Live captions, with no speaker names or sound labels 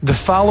The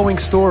following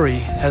story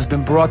has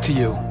been brought to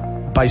you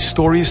by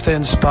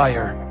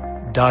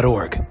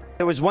StoriesToInspire.org.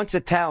 There was once a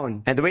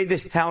town, and the way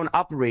this town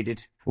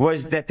operated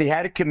was that they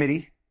had a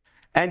committee,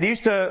 and they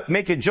used to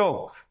make a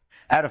joke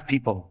out of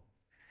people.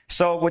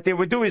 So what they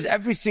would do is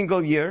every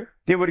single year,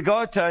 they would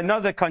go to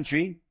another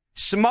country,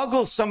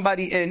 smuggle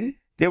somebody in,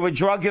 they would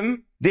drug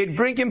him, they'd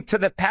bring him to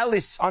the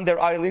palace on their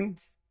island,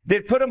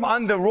 they'd put him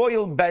on the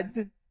royal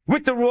bed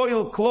with the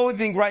royal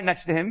clothing right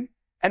next to him,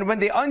 and when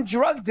they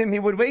undrugged him, he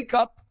would wake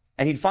up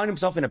and he'd find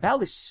himself in a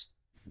palace.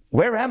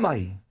 Where am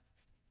I?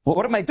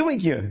 What am I doing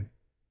here?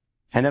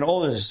 And then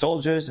all the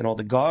soldiers and all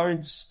the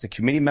guards, the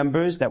committee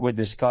members that were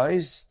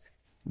disguised,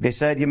 they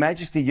said, Your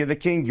Majesty, you're the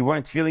king. You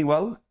weren't feeling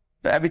well,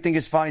 but everything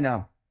is fine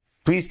now.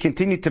 Please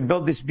continue to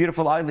build this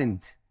beautiful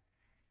island.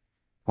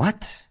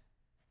 What?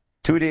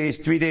 2 days,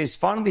 3 days.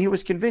 Finally, he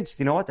was convinced.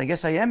 You know what? I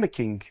guess I am a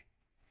king.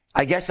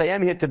 I guess I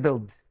am here to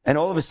build. And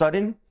all of a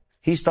sudden,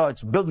 he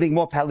starts building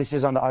more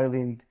palaces on the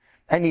island.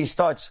 And he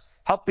starts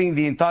helping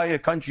the entire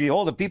country,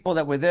 all the people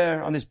that were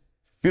there on this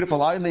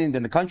beautiful island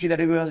and the country that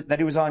he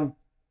was on.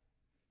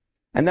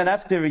 And then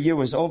after a year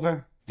was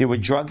over, they would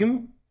drug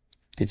him.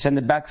 They'd send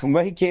him back from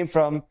where he came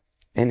from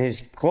in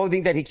his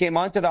clothing that he came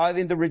onto the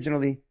island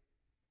originally.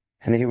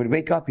 And then he would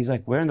wake up. He's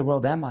like, where in the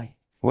world am I?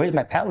 Where's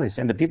my palace?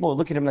 And the people would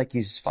look at him like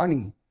he's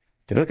funny.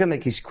 They look at him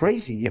like he's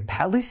crazy. Your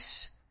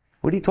palace?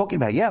 What are you talking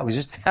about? Yeah, I was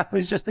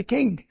just the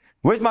king.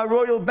 Where's my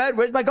royal bed?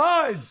 Where's my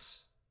guards?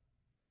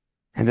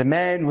 And the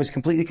man was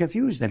completely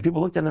confused. And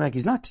people looked at him like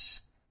he's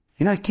nuts.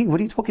 You're not a king.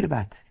 What are you talking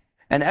about?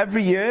 And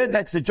every year,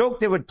 that's a joke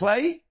they would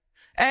play.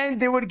 And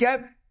they would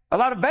get a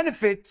lot of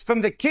benefits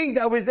from the king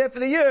that was there for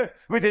the year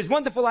with his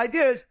wonderful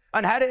ideas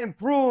on how to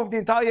improve the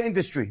entire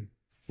industry.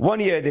 One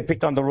year, they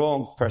picked on the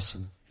wrong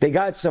person. They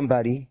got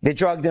somebody. They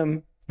drugged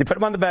him. They put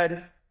him on the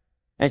bed.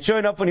 And sure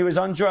enough, when he was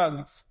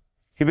undrugged,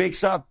 he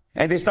wakes up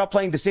and they start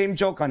playing the same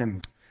joke on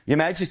him. Your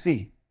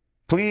Majesty,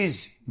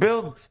 please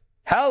build,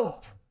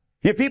 help.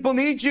 Your people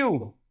need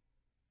you.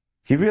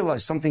 He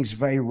realized something's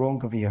very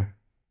wrong over here.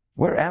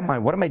 Where am I?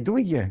 What am I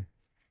doing here?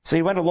 So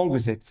he went along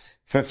with it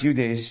for a few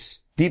days,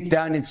 deep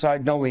down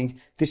inside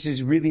knowing this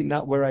is really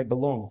not where I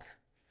belong.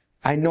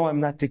 I know I'm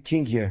not the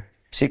king here.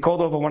 So he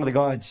called over one of the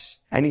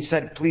guards and he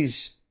said,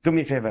 please do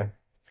me a favor.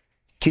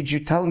 Could you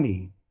tell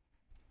me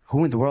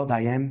who in the world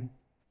I am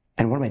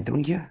and what am I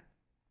doing here?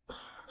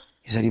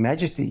 He said, Your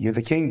Majesty, you're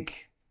the king.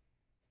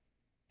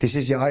 This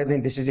is your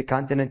island, this is your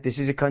continent, this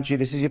is your country,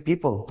 this is your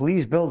people.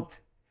 Please build.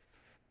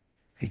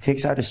 He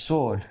takes out a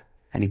sword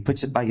and he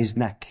puts it by his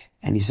neck.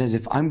 And he says,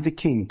 if I'm the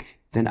king,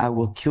 then I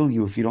will kill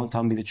you if you don't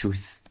tell me the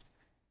truth.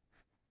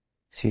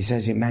 So he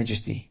says, Your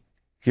Majesty,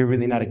 you're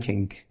really not a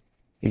king.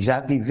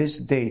 Exactly this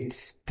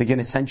date, they're going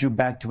to send you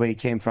back to where you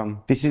came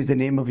from. This is the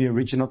name of your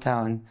original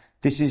town.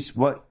 This is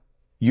what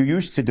you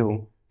used to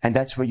do. And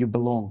that's where you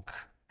belong.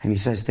 And he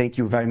says, thank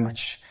you very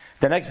much.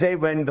 The next day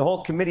when the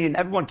whole committee and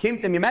everyone came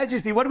to him, Your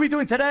Majesty, what are we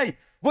doing today?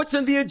 What's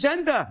on the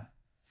agenda?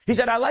 He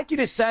said, I'd like you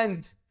to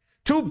send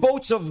 2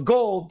 boats of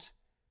gold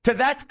to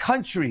that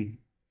country.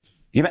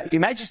 Your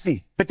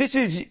Majesty, but this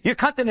is your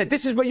continent.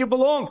 This is where you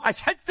belong. I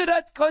said to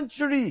that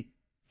country.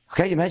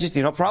 Okay, Your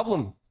Majesty, no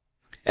problem.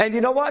 And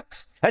you know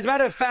what? As a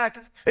matter of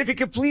fact, if you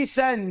could please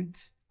send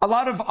a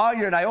lot of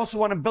iron, I also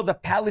want to build a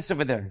palace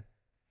over there.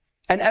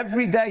 And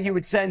every day he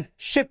would send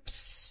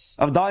ships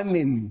of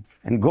diamond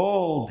and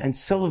gold and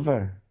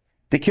silver.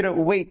 They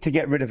couldn't wait to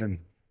get rid of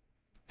him.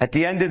 At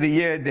the end of the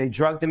year, they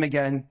drugged him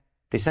again.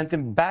 They sent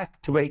him back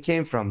to where he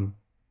came from.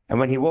 And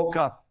when he woke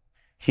up,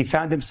 he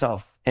found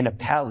himself in a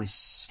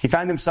palace. He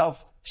found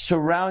himself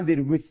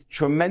surrounded with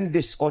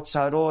tremendous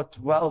otzarot,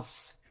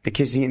 wealth,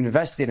 because he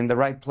invested in the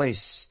right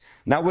place.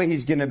 Not where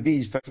he's going to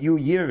be for a few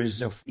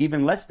years, or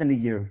even less than a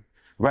year.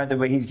 Rather,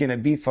 where he's going to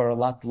be for a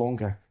lot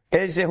longer.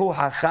 Ezehu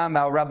hacham,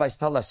 our rabbis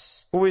tell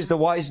us. Who is the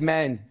wise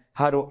man?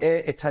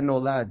 Haro'eh et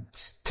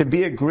hanolad. To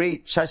be a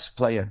great chess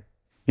player.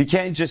 You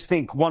can't just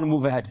think one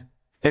move ahead.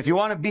 If you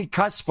want to beat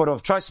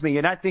Kasparov, trust me,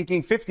 you're not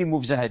thinking 50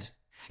 moves ahead.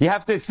 You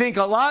have to think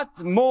a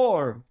lot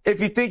more if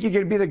you think you're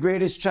going to be the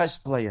greatest chess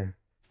player.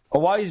 A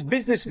wise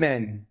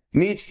businessman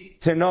needs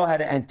to know how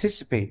to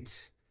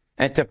anticipate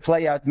and to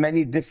play out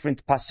many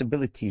different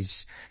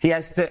possibilities. He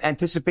has to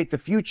anticipate the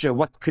future,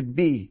 what could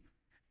be.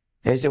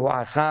 Who's a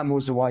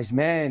wise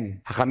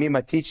man? Hachamim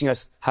are teaching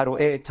us,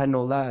 Haro'eh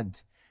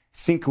tanolad.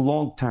 Think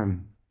long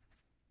term.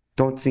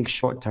 Don't think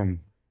short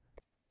term.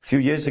 A few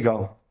years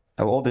ago,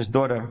 our oldest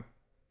daughter,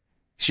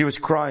 she was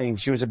crying.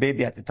 She was a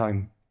baby at the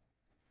time.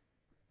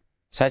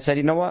 So I said,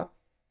 you know what?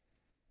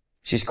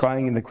 She's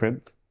crying in the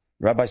crib.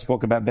 Rabbi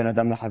spoke about Ben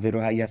Adam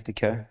Lahaviru, how you have to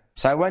care.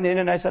 So I went in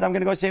and I said, I'm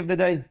going to go save the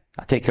day.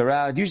 I'll take her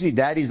out. Usually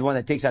daddy's the one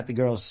that takes out the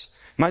girls.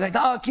 I was like,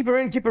 no, keep her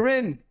in, keep her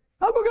in.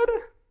 I'll go get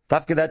her.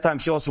 After that time,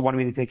 she also wanted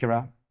me to take her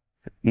out.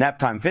 Nap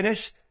time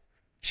finished.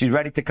 She's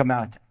ready to come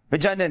out.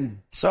 Bajanin.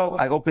 So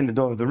I opened the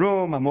door of the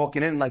room. I'm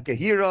walking in like a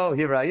hero.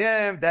 Here I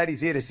am.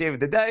 Daddy's here to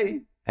save the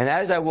day. And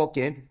as I walk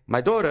in,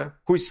 my daughter,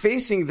 who's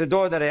facing the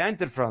door that I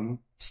entered from,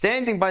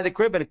 standing by the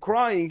crib and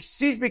crying,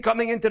 sees me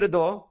coming into the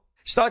door,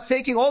 starts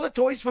taking all the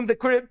toys from the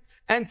crib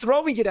and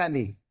throwing it at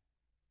me.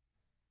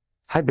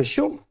 Hi,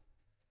 Bashum.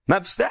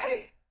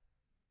 Mabstahi.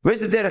 Where's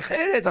the derech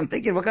eretz? I'm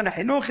thinking, what kind of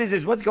chinuch is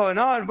this? What's going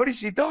on? What is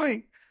she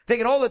doing?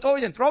 Taking all the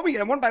toys and throwing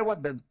it one by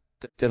one.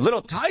 The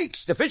little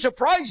tykes, the Fisher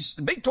Price,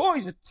 the big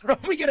toys,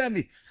 throwing it at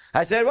me.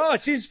 I said, well,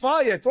 she's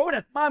fire. Throw it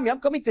at mommy. I'm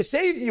coming to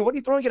save you. What are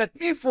you throwing it at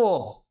me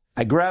for?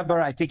 I grab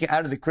her, I take it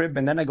out of the crib,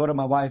 and then I go to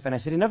my wife, and I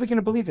said, you're never going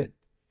to believe it.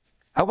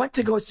 I went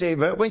to go save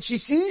her. When she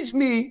sees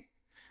me,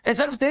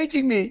 instead of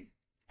taking me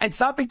and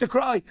stopping to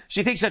cry,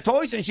 she takes her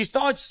toys and she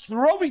starts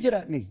throwing it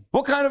at me.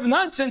 What kind of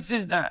nonsense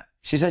is that?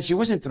 She says she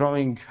wasn't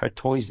throwing her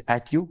toys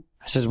at you.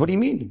 I says, what do you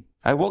mean?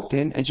 I walked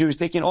in and she was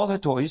taking all her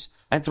toys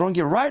and throwing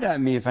it right at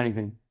me, if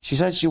anything. She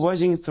said she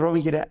wasn't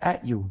throwing it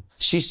at you.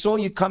 She saw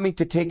you coming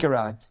to take her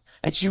out,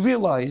 and she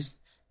realized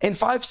in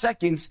 5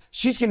 seconds,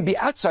 she's going to be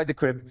outside the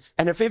crib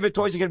and her favorite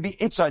toys are going to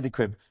be inside the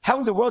crib. How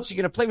in the world is she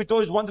going to play with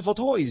those wonderful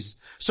toys?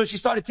 So she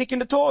started taking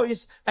the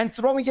toys and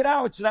throwing it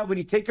out so that when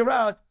you take her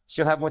out,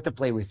 she'll have what to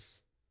play with.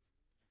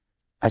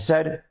 I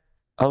said,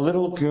 a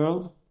little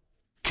girl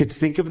could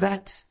think of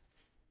that?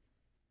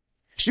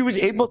 She was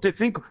able to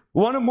think,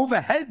 want to move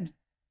ahead.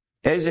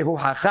 Ezehu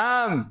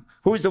Hacham,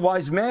 who's the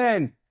wise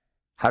man?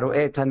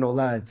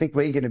 Think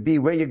where you're going to be,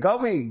 where you're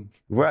going,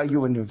 where are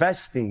you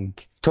investing?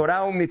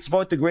 Torah and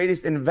mitzvot, the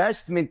greatest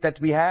investment that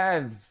we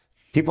have.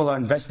 People are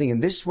investing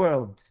in this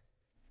world.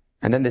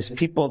 And then there's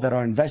people that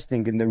are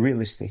investing in the real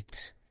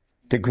estate.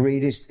 The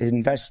greatest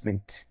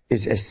investment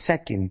is a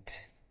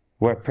second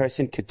where a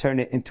person could turn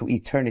it into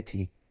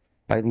eternity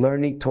by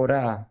learning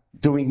Torah,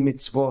 doing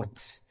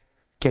mitzvot,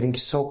 getting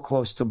so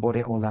close to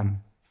Borei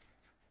Olam.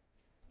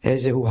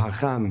 Ezehu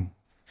Hacham,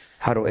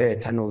 haro'eh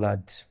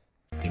tanolad.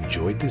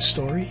 Enjoyed this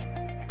story?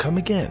 Come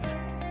again.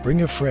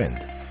 Bring a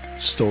friend.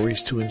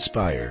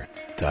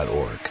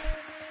 StoriesToInspire.org